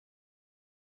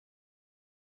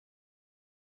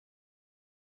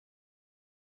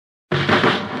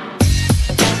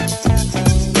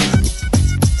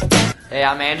Hey,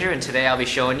 I'm Andrew, and today I'll be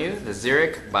showing you the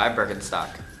Zurich by Birkenstock.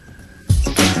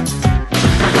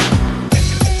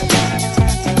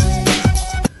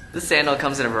 This sandal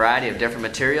comes in a variety of different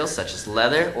materials such as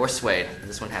leather or suede.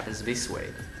 This one happens to be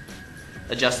suede.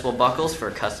 Adjustable buckles for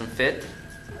a custom fit.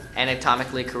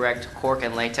 Anatomically correct cork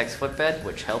and latex footbed,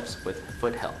 which helps with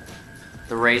foot health.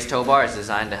 The raised toe bar is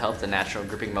designed to help the natural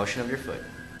gripping motion of your foot.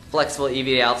 Flexible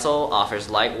EVA outsole offers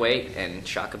lightweight and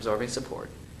shock absorbing support.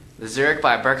 The Zurich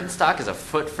by Birkenstock is a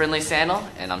foot-friendly sandal,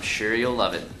 and I'm sure you'll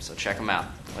love it, so check them out.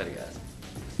 Later, guys.